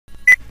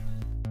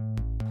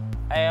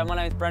Hey, my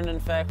name is Brendan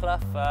Fairclough,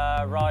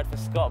 ride for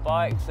Scott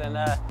Bikes and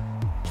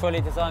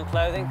Trolley Design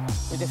Clothing.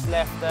 We just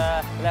left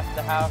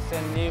the house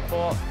in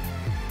Newport,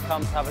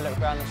 come to have a look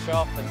around the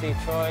shop and see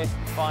Troy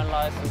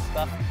finalise some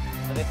stuff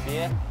for this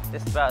year.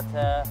 Just about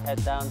to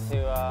head down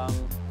to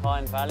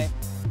Pine Valley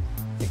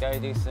to go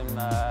do some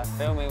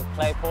filming with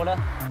Clay Porter.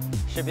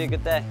 Should be a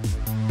good day.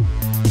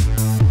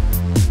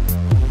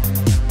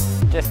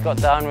 Just got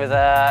done with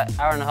an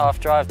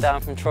hour-and-a-half drive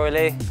down from Troy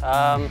Lee.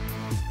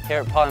 Here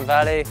at Pine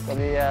Valley, got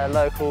the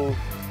local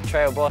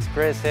trail boss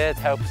Grizz here to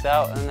help us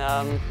out,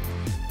 and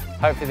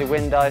hopefully the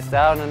wind dies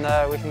down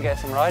and we can get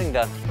some riding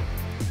done.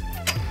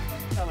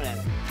 Coming in.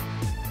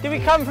 Did we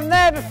come from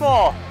there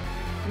before?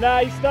 No,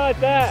 you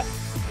started there.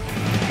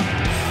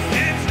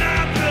 It's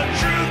not the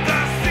truth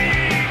I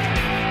seek,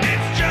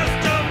 it's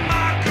just a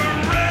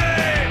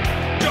mockery.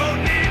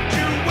 Don't need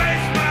to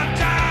waste my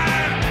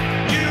time,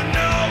 you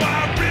know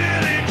I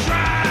really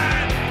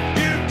tried.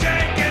 You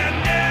take and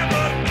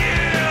never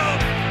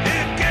give,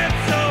 it gets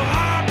so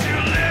hard to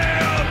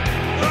live.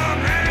 I'm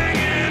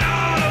hanging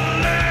on a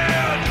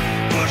ledge,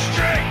 push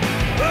straight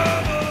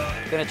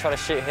over. Gonna try to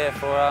shoot here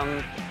for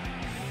a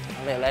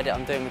little edit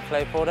I'm doing with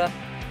Clay Porter.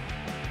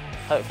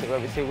 Hopefully it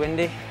won't be too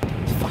windy.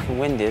 It's fucking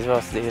windy as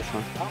well to do this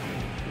one.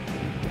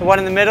 The one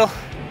in the middle,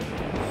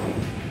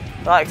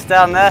 bike's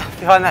down there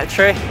behind that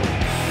tree.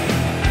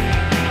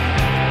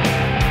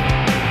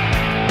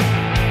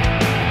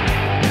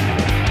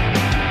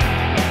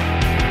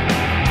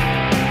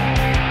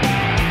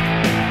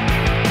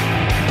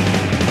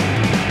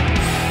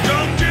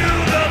 Don't do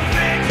the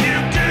things you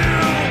do,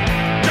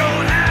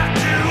 don't have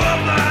to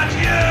oblige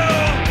you.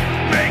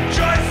 Make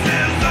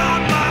choices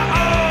on my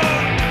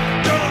own,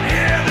 don't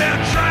hear them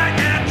track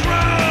and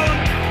drone.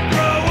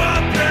 Grow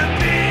up and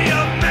be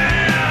a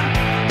man,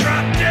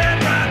 drop dead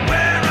right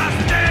where I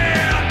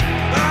stand.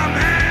 I'm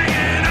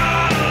hanging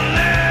on a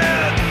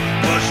ledge,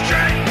 push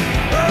straight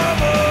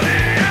over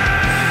the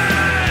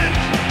edge.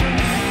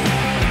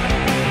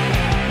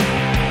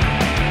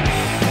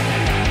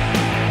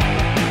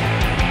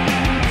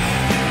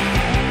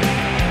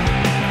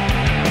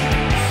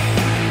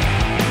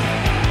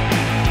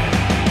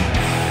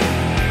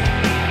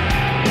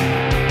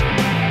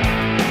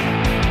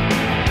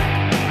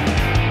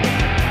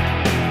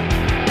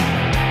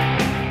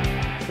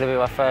 It'll be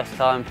my first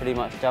time pretty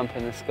much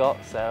jumping the Scott,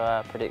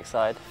 so pretty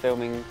excited.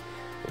 Filming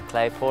with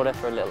Clay Porter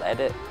for a little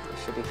edit. It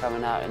should be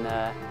coming out in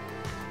a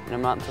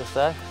month or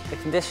so. The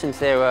conditions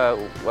here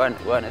weren't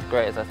as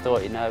great as I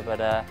thought, you know, but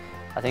I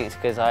think it's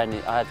because I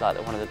had like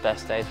one of the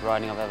best days of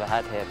riding I've ever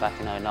had here back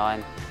in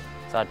 '09,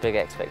 so I had big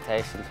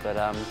expectations. But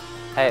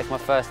hey, it's my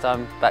first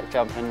time back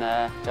jumping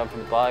the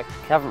bike.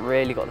 I haven't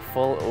really got the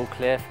full all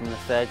clear from the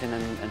surgeon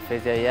and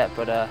physio yet,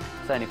 but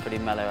it's only pretty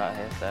mellow out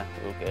here, so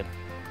all good.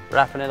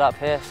 Wrapping it up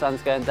here,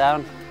 sun's going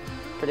down,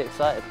 pretty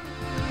excited.